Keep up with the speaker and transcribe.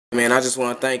Man, I just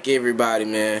want to thank everybody,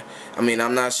 man. I mean,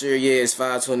 I'm not sure yet. It's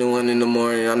 5:21 in the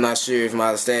morning. I'm not sure if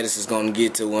my status is going to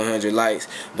get to 100 likes,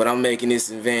 but I'm making this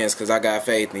in advance because I got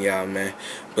faith in y'all, man.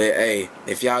 But, hey,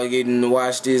 if y'all getting to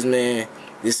watch this, man,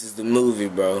 this is the movie,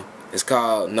 bro. It's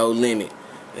called No Limit,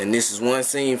 and this is one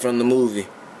scene from the movie.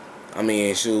 I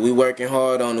mean, shoot, we working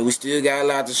hard on it. We still got a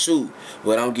lot to shoot,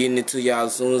 but I'm getting it to y'all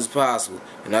as soon as possible.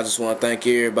 And I just want to thank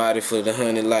everybody for the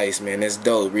 100 likes, man. That's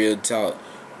dope, real talk.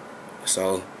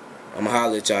 So I'm going to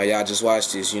holler at y'all. Y'all just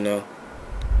watch this, you know,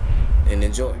 and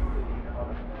enjoy.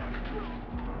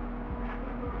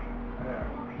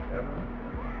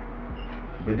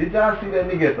 But did y'all see that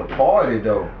nigga at the party,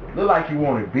 though? Look like he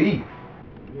wanted beef.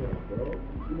 Yeah, bro.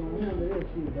 You don't handle that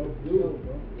shit, bro. Do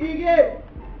it,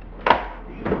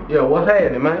 bro. Yeah, what's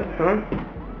happening, man? Huh?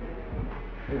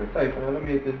 Yeah, safe, man. Let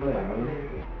me hit this blend, man.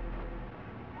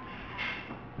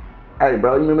 Hey,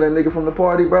 bro, you remember that nigga from the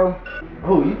party, bro?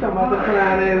 Who? You talking about the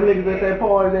clown ass niggas at that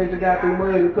party they just got through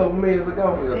money a couple minutes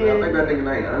ago? Yeah, I think that nigga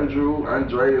named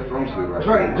Andre or some shit like that.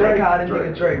 Drake. They call that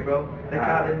nigga Drake, bro. They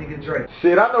call that nigga Drake.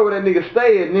 Shit, I know where that nigga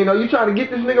stay at, Nino. You trying to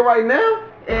get this nigga right now?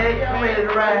 Yeah, I'm ready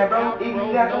to ride, bro.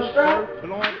 You got your strap?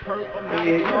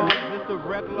 Yeah.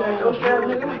 Got your strap,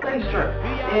 nigga. Let's stay strapped.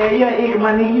 Yeah, Iggy,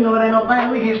 my nigga. You know it ain't no thing.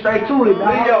 We get straight to it, dog.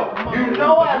 Leo, you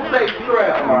know I stay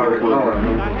strapped. I'm already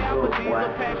knowing, man.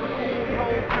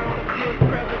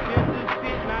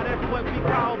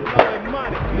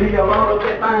 Leo, roll up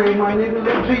that thing, my nigga.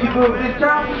 Let me see you good with this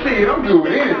job. Shit, I'm good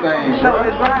with anything, So bro.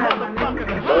 let's ride, my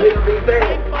nigga. So it'll be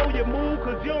there.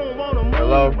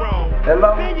 Hello? Hello?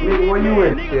 Nigga, where you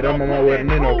at? Shit, I'm on my way to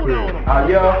Nino crib. Oh,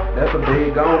 yeah? That's a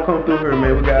big. Go on, come through here,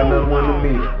 man. We got another one to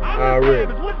meet.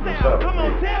 Already. What's up? Come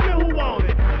on, tell me who want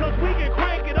it. Cause we can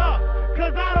crank it up.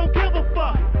 Cause I don't give a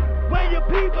fuck. Where your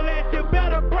people at, you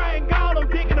better